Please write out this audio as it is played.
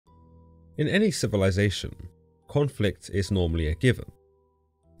In any civilization, conflict is normally a given.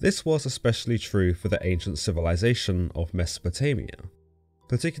 This was especially true for the ancient civilization of Mesopotamia,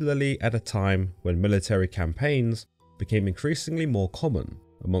 particularly at a time when military campaigns became increasingly more common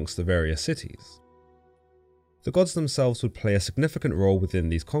amongst the various cities. The gods themselves would play a significant role within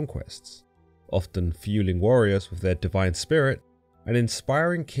these conquests, often fueling warriors with their divine spirit and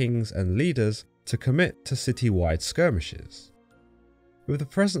inspiring kings and leaders to commit to city-wide skirmishes. With the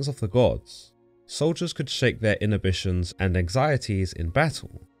presence of the gods, soldiers could shake their inhibitions and anxieties in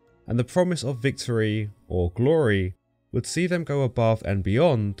battle, and the promise of victory or glory would see them go above and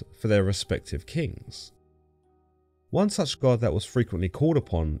beyond for their respective kings. One such god that was frequently called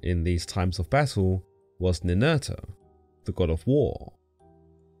upon in these times of battle was Ninurta, the god of war.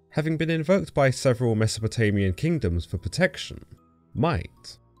 Having been invoked by several Mesopotamian kingdoms for protection,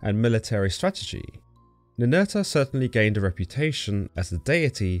 might, and military strategy, Ninurta certainly gained a reputation as the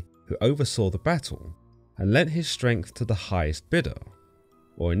deity who oversaw the battle and lent his strength to the highest bidder,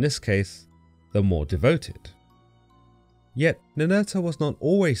 or in this case, the more devoted. Yet Ninurta was not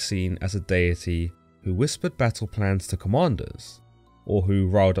always seen as a deity who whispered battle plans to commanders, or who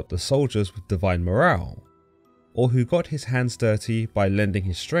riled up the soldiers with divine morale, or who got his hands dirty by lending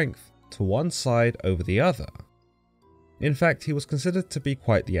his strength to one side over the other. In fact, he was considered to be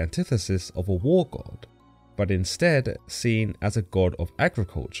quite the antithesis of a war god, but instead seen as a god of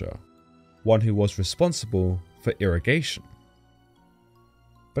agriculture, one who was responsible for irrigation.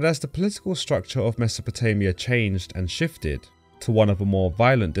 But as the political structure of Mesopotamia changed and shifted to one of a more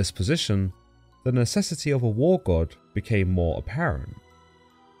violent disposition, the necessity of a war god became more apparent.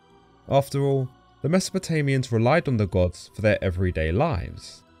 After all, the Mesopotamians relied on the gods for their everyday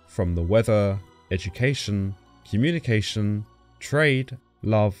lives, from the weather, education, communication, trade,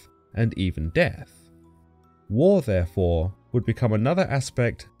 love, and even death. War, therefore, would become another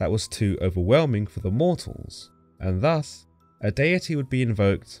aspect that was too overwhelming for the mortals, and thus, a deity would be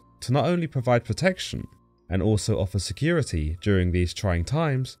invoked to not only provide protection and also offer security during these trying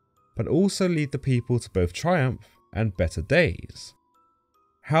times, but also lead the people to both triumph and better days.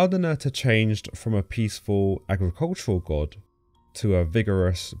 How Ninurta changed from a peaceful agricultural god to a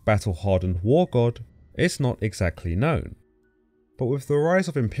vigorous, battle-hardened war god is not exactly known. But with the rise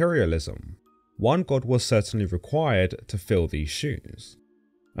of imperialism, one god was certainly required to fill these shoes.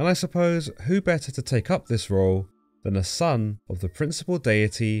 And I suppose who better to take up this role than a son of the principal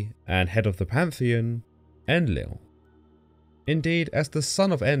deity and head of the pantheon, Enlil. Indeed, as the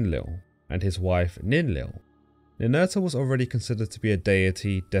son of Enlil and his wife Ninlil, Ninurta was already considered to be a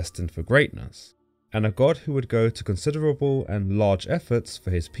deity destined for greatness, and a god who would go to considerable and large efforts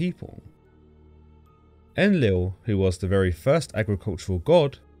for his people. Enlil, who was the very first agricultural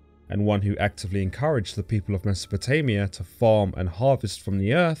god, and one who actively encouraged the people of Mesopotamia to farm and harvest from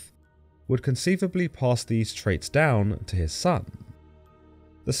the earth, would conceivably pass these traits down to his son.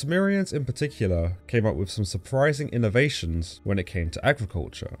 The Sumerians in particular came up with some surprising innovations when it came to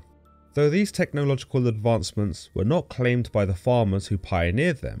agriculture, though these technological advancements were not claimed by the farmers who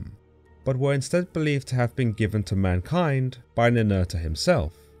pioneered them, but were instead believed to have been given to mankind by Ninurta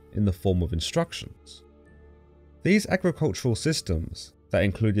himself in the form of instructions. These agricultural systems, that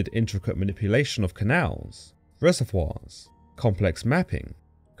included intricate manipulation of canals, reservoirs, complex mapping,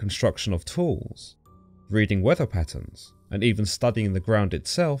 construction of tools, reading weather patterns, and even studying the ground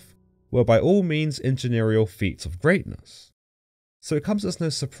itself, were by all means engineerial feats of greatness. So it comes as no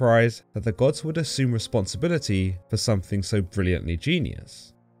surprise that the gods would assume responsibility for something so brilliantly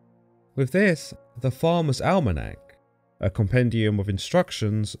genius. With this, the Farmer's Almanac, a compendium of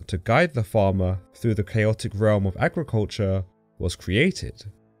instructions to guide the farmer through the chaotic realm of agriculture, was created.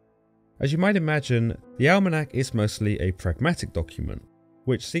 As you might imagine, the almanac is mostly a pragmatic document,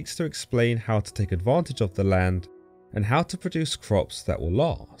 which seeks to explain how to take advantage of the land and how to produce crops that will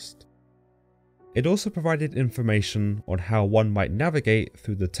last. It also provided information on how one might navigate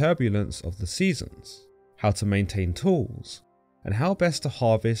through the turbulence of the seasons, how to maintain tools, and how best to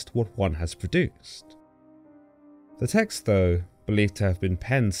harvest what one has produced. The text, though, believed to have been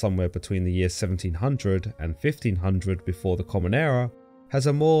penned somewhere between the years 1700 and 1500 before the Common Era, has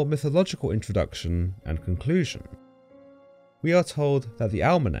a more mythological introduction and conclusion. We are told that the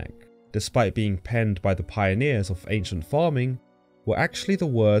almanac, despite being penned by the pioneers of ancient farming, were actually the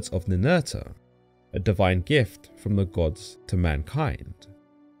words of Ninurta, a divine gift from the gods to mankind.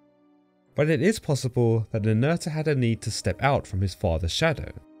 But it is possible that Ninurta had a need to step out from his father's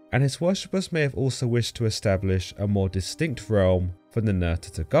shadow, and his worshippers may have also wished to establish a more distinct realm for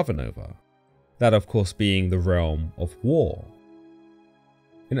Ninurta to govern over, that of course being the realm of war.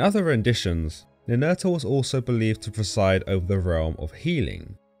 In other renditions, Ninurta was also believed to preside over the realm of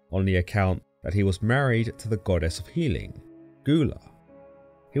healing, on the account that he was married to the goddess of healing, Gula.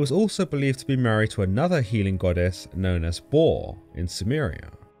 He was also believed to be married to another healing goddess known as Bor in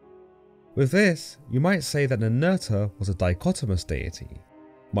Sumeria. With this, you might say that Ninurta was a dichotomous deity,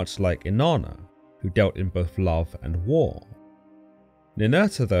 much like Inanna, who dealt in both love and war.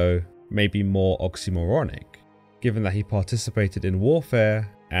 Ninurta, though, may be more oxymoronic, given that he participated in warfare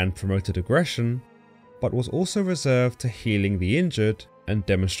and promoted aggression, but was also reserved to healing the injured and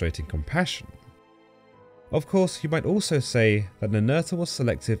demonstrating compassion. Of course, you might also say that Ninurta was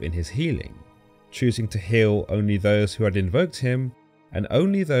selective in his healing, choosing to heal only those who had invoked him and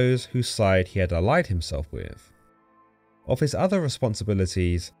only those whose side he had allied himself with. Of his other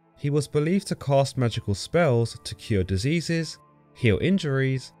responsibilities, he was believed to cast magical spells to cure diseases, heal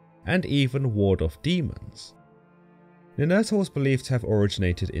injuries, and even ward off demons. Ninurta was believed to have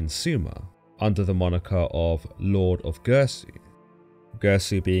originated in Sumer, under the moniker of Lord of Gursu,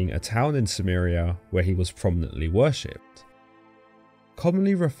 Gursu being a town in Sumeria where he was prominently worshipped.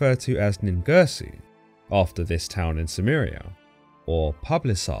 Commonly referred to as Ningursu, after this town in Sumeria, or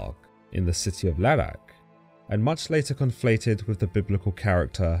Publisarg in the city of Ladak, and much later conflated with the biblical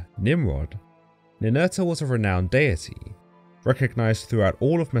character Nimrod, Ninurta was a renowned deity, recognized throughout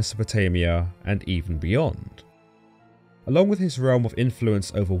all of Mesopotamia and even beyond. Along with his realm of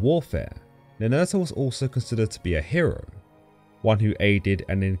influence over warfare, Ninurta was also considered to be a hero, one who aided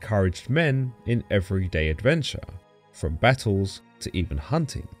and encouraged men in everyday adventure, from battles to even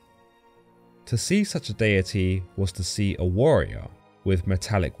hunting. To see such a deity was to see a warrior with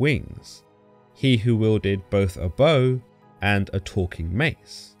metallic wings, he who wielded both a bow and a talking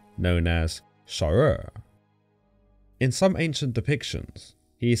mace, known as Sharur. In some ancient depictions,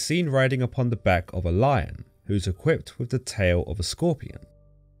 he is seen riding upon the back of a lion who's equipped with the tail of a scorpion.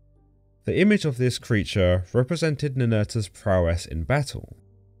 The image of this creature represented Ninurta's prowess in battle,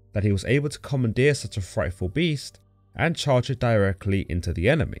 that he was able to commandeer such a frightful beast and charge it directly into the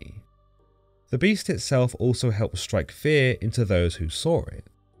enemy. The beast itself also helped strike fear into those who saw it,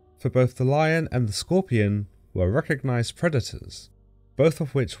 for both the lion and the scorpion were recognized predators, both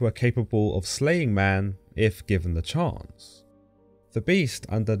of which were capable of slaying man if given the chance. The beast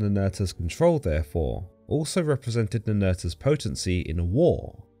under Ninurta's control, therefore, also represented Ninurta's potency in a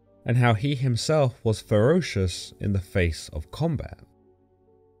war, and how he himself was ferocious in the face of combat.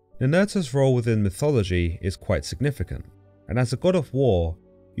 Ninurta's role within mythology is quite significant, and as a god of war,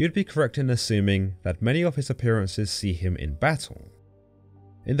 you'd be correct in assuming that many of his appearances see him in battle.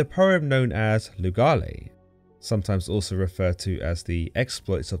 In the poem known as Lugale, sometimes also referred to as the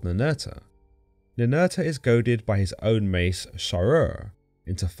Exploits of Ninurta, Ninurta is goaded by his own mace Sharur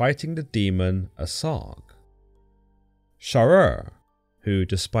into fighting the demon Asarg. Sharur, who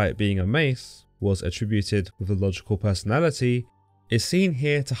despite being a mace was attributed with a logical personality, is seen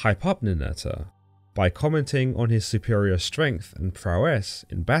here to hype up Ninurta by commenting on his superior strength and prowess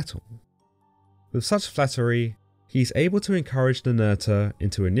in battle. With such flattery, he's able to encourage Ninurta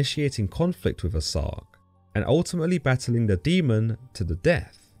into initiating conflict with Asarg and ultimately battling the demon to the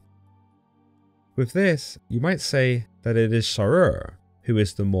death. With this, you might say that it is Sharur who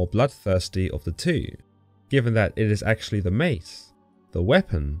is the more bloodthirsty of the two, given that it is actually the mace, the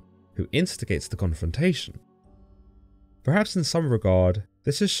weapon, who instigates the confrontation. Perhaps in some regard,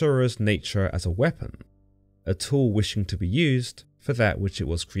 this is Sharur's nature as a weapon, a tool wishing to be used for that which it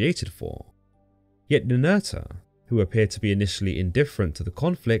was created for. Yet Ninurta, who appeared to be initially indifferent to the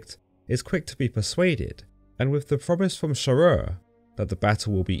conflict, is quick to be persuaded, and with the promise from Sharur that the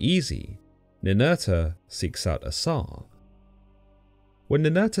battle will be easy, Ninurta seeks out Asarg. When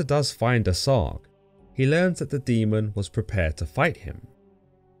Ninurta does find Asarg, he learns that the demon was prepared to fight him.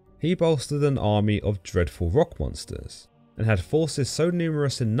 He bolstered an army of dreadful rock monsters, and had forces so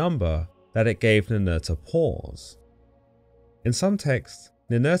numerous in number that it gave Ninurta pause. In some texts,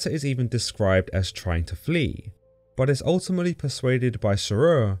 Ninurta is even described as trying to flee, but is ultimately persuaded by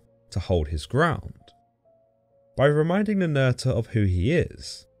Sharur to hold his ground. By reminding Ninurta of who he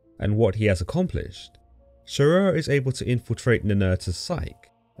is, and what he has accomplished, Sharur is able to infiltrate Ninurta's psyche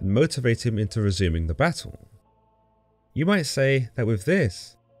and motivate him into resuming the battle. You might say that with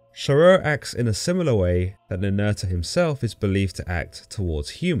this, Sharur acts in a similar way that Ninurta himself is believed to act towards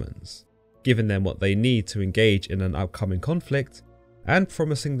humans, giving them what they need to engage in an upcoming conflict and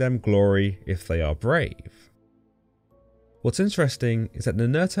promising them glory if they are brave. What's interesting is that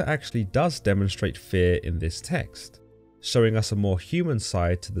Ninurta actually does demonstrate fear in this text, showing us a more human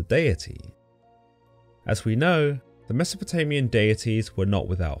side to the deity. As we know, the Mesopotamian deities were not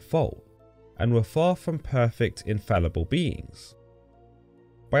without fault, and were far from perfect, infallible beings.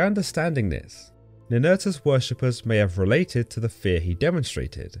 By understanding this, Ninurta's worshippers may have related to the fear he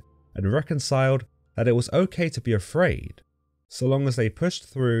demonstrated and reconciled that it was okay to be afraid, so long as they pushed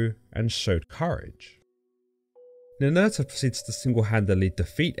through and showed courage. Ninurta proceeds to single-handedly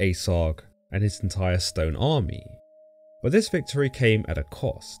defeat Asarg and his entire stone army, but this victory came at a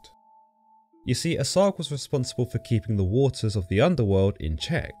cost. You see, Asarg was responsible for keeping the waters of the underworld in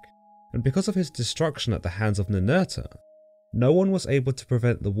check, and because of his destruction at the hands of Ninurta, no one was able to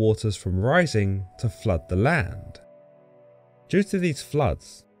prevent the waters from rising to flood the land. Due to these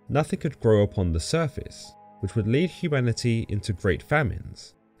floods, nothing could grow upon the surface, which would lead humanity into great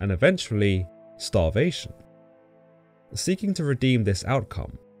famines, and eventually starvation. Seeking to redeem this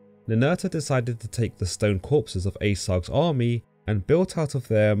outcome, Ninurta decided to take the stone corpses of Asarg's army and built out of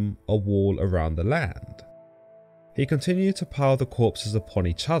them a wall around the land. He continued to pile the corpses upon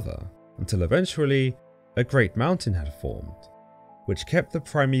each other until eventually a great mountain had formed, which kept the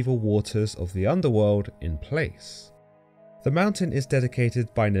primeval waters of the underworld in place. The mountain is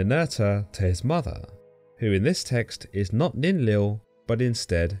dedicated by Ninurta to his mother, who in this text is not Ninlil but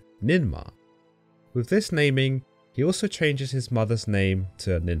instead Ninmah. With this naming, he also changes his mother's name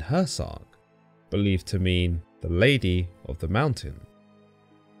to Ninhursag, believed to mean the Lady of the Mountain.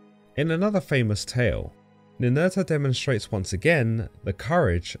 In another famous tale, Ninurta demonstrates once again the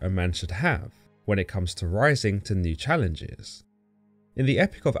courage a man should have when it comes to rising to new challenges. In the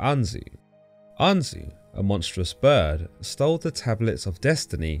Epic of Anzu, Anzu, a monstrous bird, stole the tablets of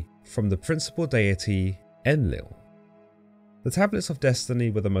destiny from the principal deity Enlil. The tablets of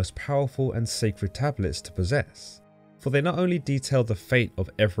destiny were the most powerful and sacred tablets to possess, for they not only detail the fate of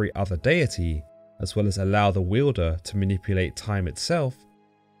every other deity, as well as allow the wielder to manipulate time itself,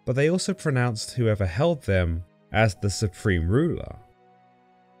 but they also pronounced whoever held them as the supreme ruler.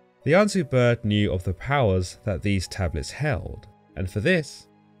 The Anzu bird knew of the powers that these tablets held, and for this,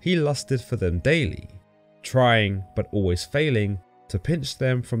 he lusted for them daily, trying but always failing to pinch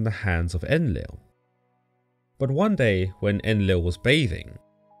them from the hands of Enlil. But one day when Enlil was bathing,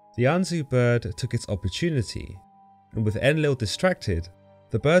 the Anzu bird took its opportunity, and with Enlil distracted,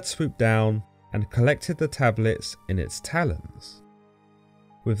 the bird swooped down and collected the tablets in its talons.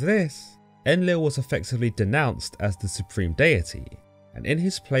 With this, Enlil was effectively denounced as the supreme deity, and in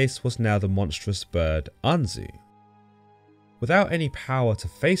his place was now the monstrous bird Anzu. Without any power to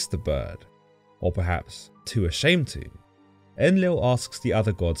face the bird, or perhaps too ashamed to, Enlil asks the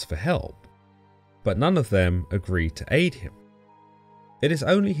other gods for help, but none of them agree to aid him. It is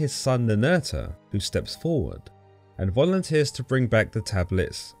only his son Ninurta who steps forward and volunteers to bring back the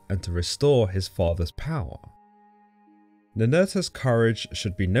tablets and to restore his father's power. Ninurta's courage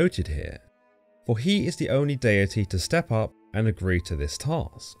should be noted here, for he is the only deity to step up and agree to this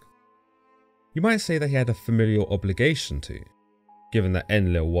task. You might say that he had a familial obligation to, given that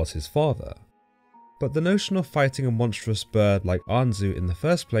Enlil was his father, but the notion of fighting a monstrous bird like Anzu in the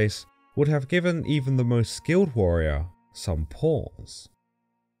first place would have given even the most skilled warrior some pause.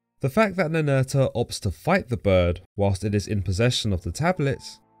 The fact that Ninurta opts to fight the bird whilst it is in possession of the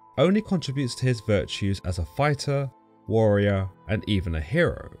tablets only contributes to his virtues as a fighter, warrior, and even a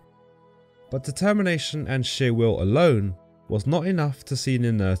hero. But determination and sheer will alone was not enough to see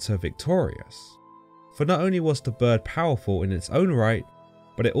Ninurta victorious, for not only was the bird powerful in its own right,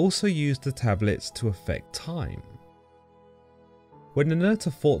 but it also used the tablets to affect time. When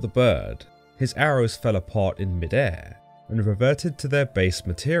Ninurta fought the bird, his arrows fell apart in mid-air and reverted to their base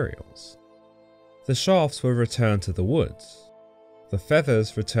materials. The shafts were returned to the woods, the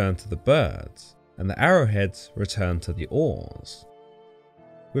feathers returned to the birds, and the arrowheads returned to the oars.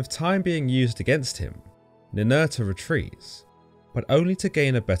 With time being used against him, Ninurta retreats, but only to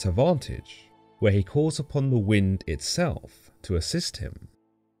gain a better vantage, where he calls upon the wind itself to assist him.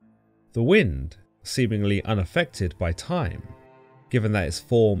 The wind, seemingly unaffected by time, given that its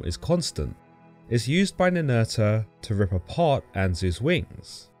form is constant, is used by Ninurta to rip apart Anzu's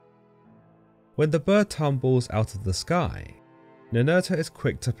wings. When the bird tumbles out of the sky, Ninurta is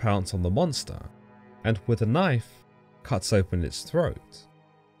quick to pounce on the monster, and with a knife, cuts open its throat.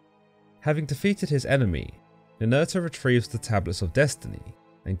 Having defeated his enemy, Ninurta retrieves the tablets of destiny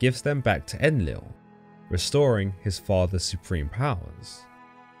and gives them back to Enlil, restoring his father's supreme powers.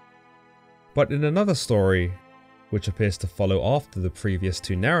 But in another story, which appears to follow after the previous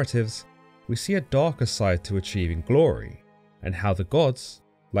two narratives, we see a darker side to achieving glory, and how the gods,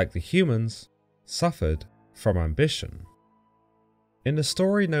 like the humans, suffered from ambition. In the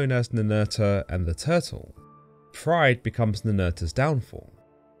story known as Ninurta and the Turtle, pride becomes Ninurta's downfall.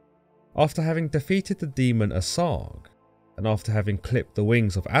 After having defeated the demon Asarg, and after having clipped the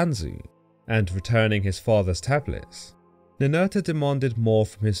wings of Anzu, and returning his father's tablets, Ninurta demanded more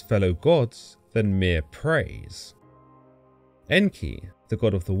from his fellow gods than mere praise. Enki, the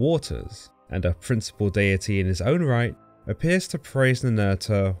god of the waters, and a principal deity in his own right, appears to praise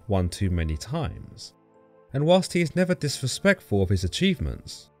Ninurta one too many times, and whilst he is never disrespectful of his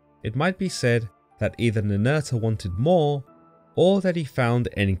achievements, it might be said that either Ninurta wanted more, or that he found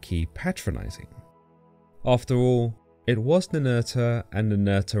Enki patronizing. After all, it was Ninurta and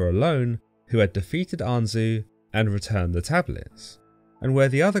Ninurta alone who had defeated Anzu and returned the tablets, and where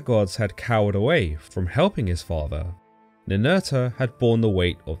the other gods had cowered away from helping his father, Ninurta had borne the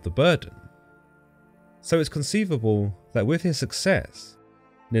weight of the burden. So it's conceivable that with his success,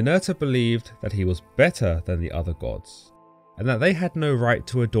 Ninurta believed that he was better than the other gods, and that they had no right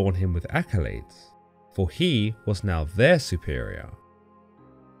to adorn him with accolades, for he was now their superior.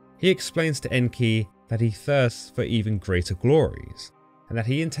 He explains to Enki that he thirsts for even greater glories, and that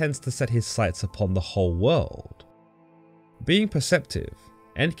he intends to set his sights upon the whole world. Being perceptive,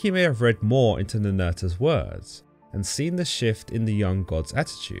 Enki may have read more into Ninurta's words and seen the shift in the young god's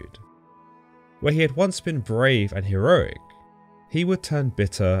attitude. Where he had once been brave and heroic, he would turn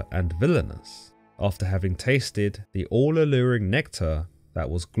bitter and villainous after having tasted the all-alluring nectar that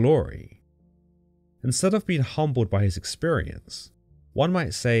was glory. Instead of being humbled by his experience, one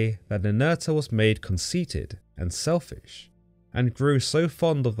might say that Ninurta was made conceited and selfish, and grew so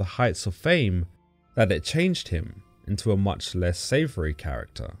fond of the heights of fame that it changed him into a much less savoury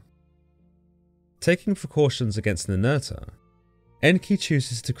character. Taking precautions against Ninurta, Enki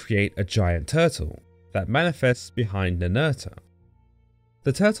chooses to create a giant turtle that manifests behind Ninurta.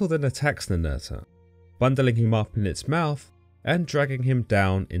 The turtle then attacks Ninurta, bundling him up in its mouth and dragging him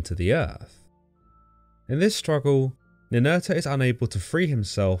down into the earth. In this struggle, Ninurta is unable to free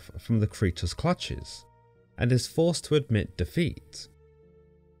himself from the creature's clutches, and is forced to admit defeat.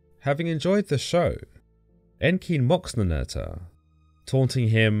 Having enjoyed the show, Enki mocks Ninurta, taunting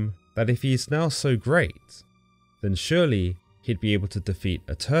him that if he is now so great, then surely he'd be able to defeat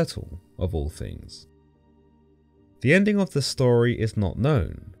a turtle of all things. The ending of the story is not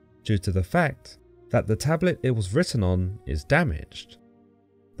known, due to the fact that the tablet it was written on is damaged,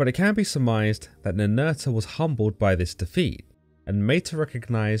 but it can be surmised that Ninurta was humbled by this defeat and made to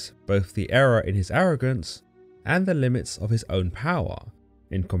recognize both the error in his arrogance and the limits of his own power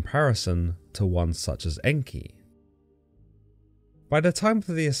in comparison to one such as Enki. By the time of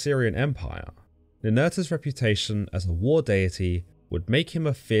the Assyrian Empire, Ninurta's reputation as a war deity would make him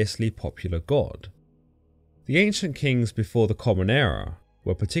a fiercely popular god. The ancient kings before the Common Era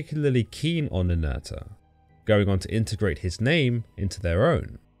were particularly keen on Ninurta, going on to integrate his name into their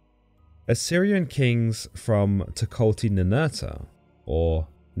own. Assyrian kings from Tukulti Ninurta, or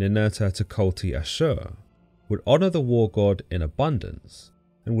Ninurta Tukulti Ashur, would honour the war god in abundance,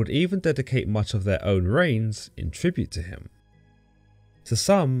 and would even dedicate much of their own reigns in tribute to him. To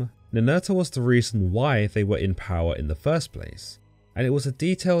some, Ninurta was the reason why they were in power in the first place, and it was a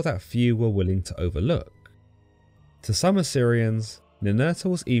detail that few were willing to overlook. To some Assyrians, Ninurta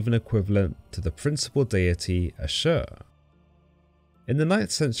was even equivalent to the principal deity Ashur. In the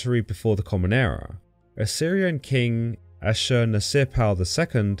 9th century before the Common Era, Assyrian king Ashur-nasirpal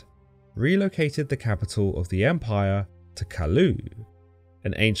II relocated the capital of the empire to Kalu,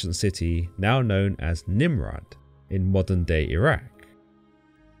 an ancient city now known as Nimrud in modern-day Iraq.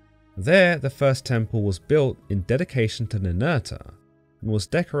 There, the first temple was built in dedication to Ninurta and was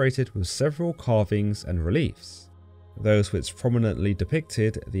decorated with several carvings and reliefs, those which prominently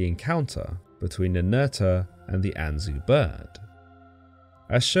depicted the encounter between Ninurta and the Anzu bird.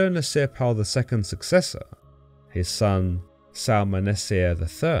 Ashur-nasirpal II's successor, his son Salmaneser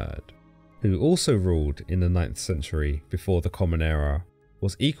III, who also ruled in the 9th century before the Common Era,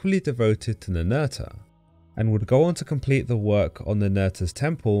 was equally devoted to Ninurta, and would go on to complete the work on Ninurta's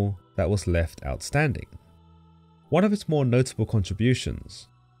temple that was left outstanding. One of its more notable contributions,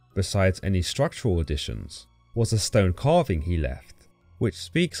 besides any structural additions, was a stone carving he left, which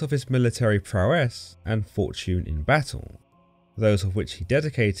speaks of his military prowess and fortune in battle, those of which he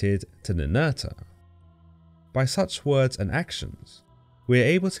dedicated to Ninurta. By such words and actions, we are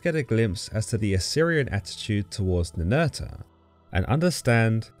able to get a glimpse as to the Assyrian attitude towards Ninurta, and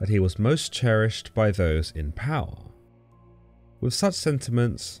understand that he was most cherished by those in power. With such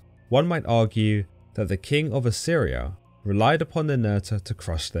sentiments, one might argue that the king of Assyria relied upon Ninurta to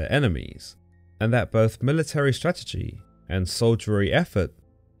crush their enemies, and that both military strategy and soldiery effort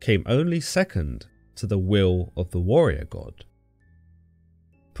came only second to the will of the warrior god.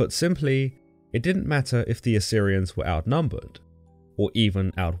 Put simply, it didn't matter if the Assyrians were outnumbered, or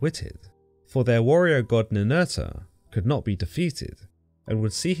even outwitted, for their warrior god Ninurta could not be defeated, and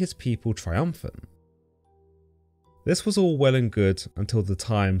would see his people triumphant. This was all well and good until the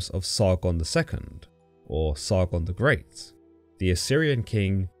times of Sargon II, or Sargon the Great, the Assyrian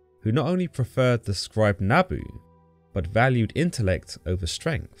king who not only preferred the scribe Nabu, but valued intellect over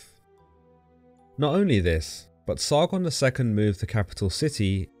strength. Not only this, but Sargon II moved the capital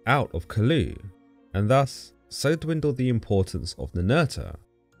city out of Kalu, and thus so dwindled the importance of Ninurta,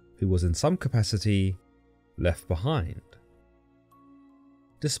 who was in some capacity left behind.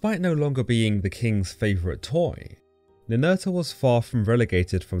 Despite no longer being the king's favourite toy, Ninurta was far from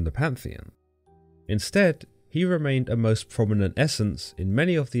relegated from the pantheon. Instead, he remained a most prominent essence in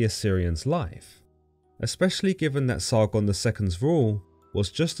many of the Assyrians' life, especially given that Sargon II's rule was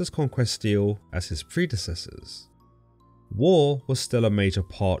just as conquestial as his predecessors. War was still a major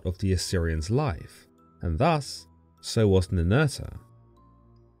part of the Assyrians' life, and thus, so was Ninurta.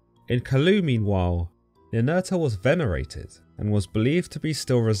 In Kalu, meanwhile, Ninurta was venerated and was believed to be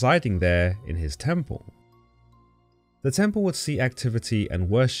still residing there in his temple. The temple would see activity and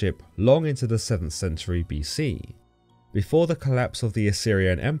worship long into the 7th century BC, before the collapse of the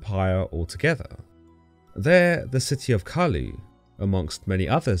Assyrian Empire altogether. There, the city of Kalu, amongst many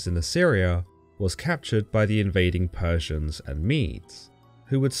others in Assyria, was captured by the invading Persians and Medes,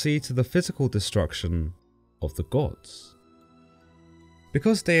 who would see to the physical destruction of the gods.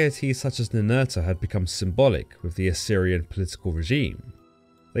 Because deities such as Ninurta had become symbolic with the Assyrian political regime,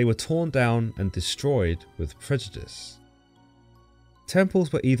 they were torn down and destroyed with prejudice.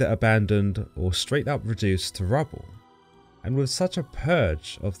 Temples were either abandoned or straight up reduced to rubble, and with such a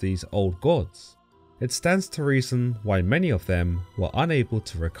purge of these old gods, it stands to reason why many of them were unable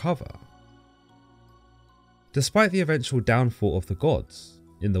to recover. Despite the eventual downfall of the gods,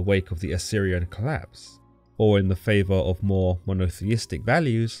 in the wake of the Assyrian collapse, or in the favour of more monotheistic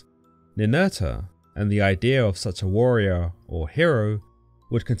values, Ninurta and the idea of such a warrior or hero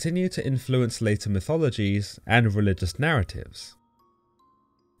would continue to influence later mythologies and religious narratives.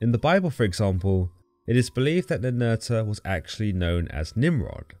 In the Bible, for example, it is believed that Ninurta was actually known as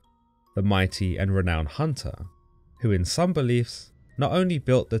Nimrod, the mighty and renowned hunter, who in some beliefs not only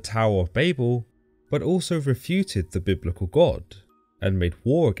built the Tower of Babel, but also refuted the biblical God and made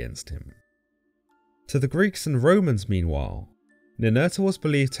war against him. To the Greeks and Romans, meanwhile, Ninurta was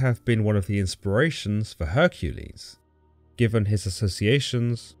believed to have been one of the inspirations for Hercules, given his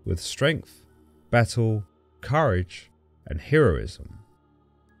associations with strength, battle, courage, and heroism.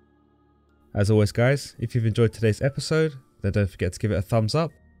 As always guys, if you've enjoyed today's episode, then don't forget to give it a thumbs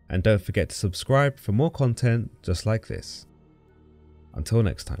up, and don't forget to subscribe for more content just like this. Until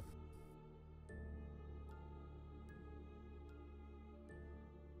next time.